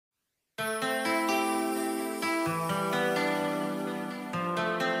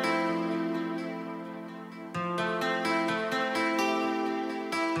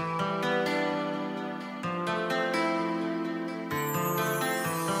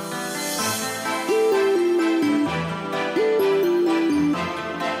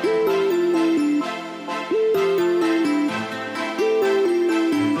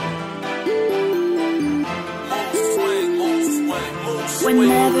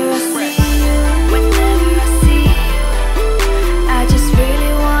Whenever I see you, whenever I see you, I just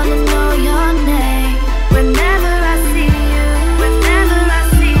really wanna know your name. Whenever I see you, whenever I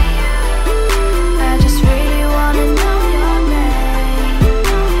see you, I just really wanna know your name.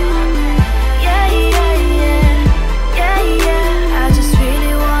 Yeah, yeah, yeah, yeah, yeah. I just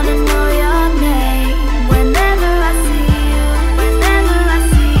really wanna know your name. Whenever I see you, whenever I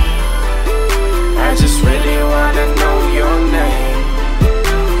see you, I just really wanna know your name.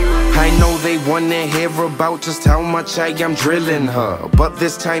 I know they wanna hear about just how much I am drilling her, but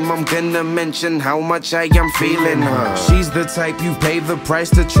this time I'm gonna mention how much I am feeling her. She's the type you pay the price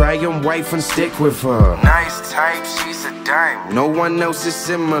to try and wife and stick with her. Nice type, she's a dime, no one else is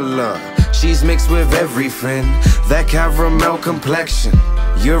similar. She's mixed with everything, that caramel complexion,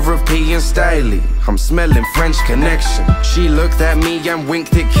 European styling, I'm smelling French connection. She looked at me and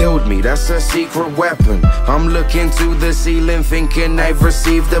winked, it killed me, that's her secret weapon. I'm looking to the ceiling thinking I've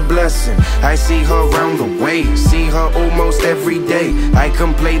received a blessing. I see her round the way, see her almost every day. I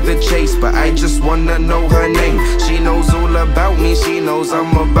can play the chase, but I just wanna know her name. She knows all about me, she knows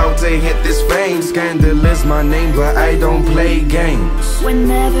I'm about to hit this fame. Skandle is my name, but I don't play games.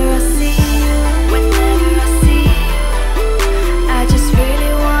 Whenever I see you, whenever I see you, I just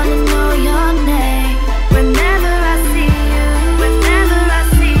really wanna know your name. Whenever I see you, whenever I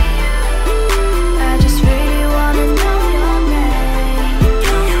see you, I just really wanna know your name.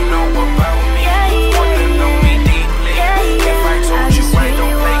 Do you know about me? Yeah, yeah, Wanna know me deeply? yeah, yeah. If I told you I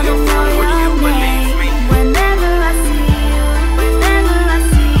don't play your phone, would you believe me? Whenever I see you, whenever I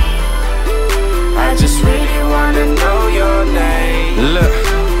see you, I just really wanna know your name. Look,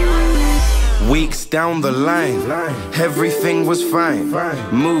 weeks down the line, everything was fine.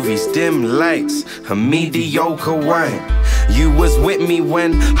 Movies, dim lights, a mediocre wine. You was with me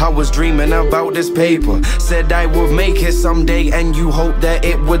when I was dreaming about this paper. Said I would make it someday and you hoped that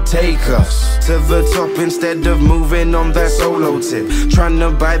it would take us to the top instead of moving on that solo tip. Trying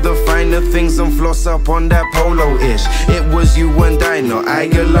to buy the finer things and floss up on that polo-ish. It was you and I, not I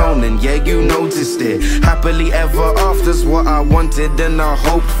alone, and yeah, you noticed it. Happily ever after's what I wanted and I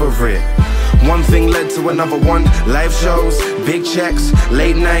hoped for it. One thing led to another one, live shows, big checks,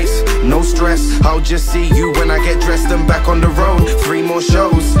 late nights, no stress. I'll just see you when I get dressed and back on the road. 3 more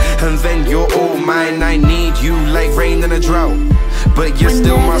shows, and then you're all mine. I need you like rain in a drought, but you're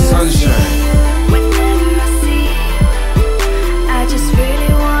still my sunshine.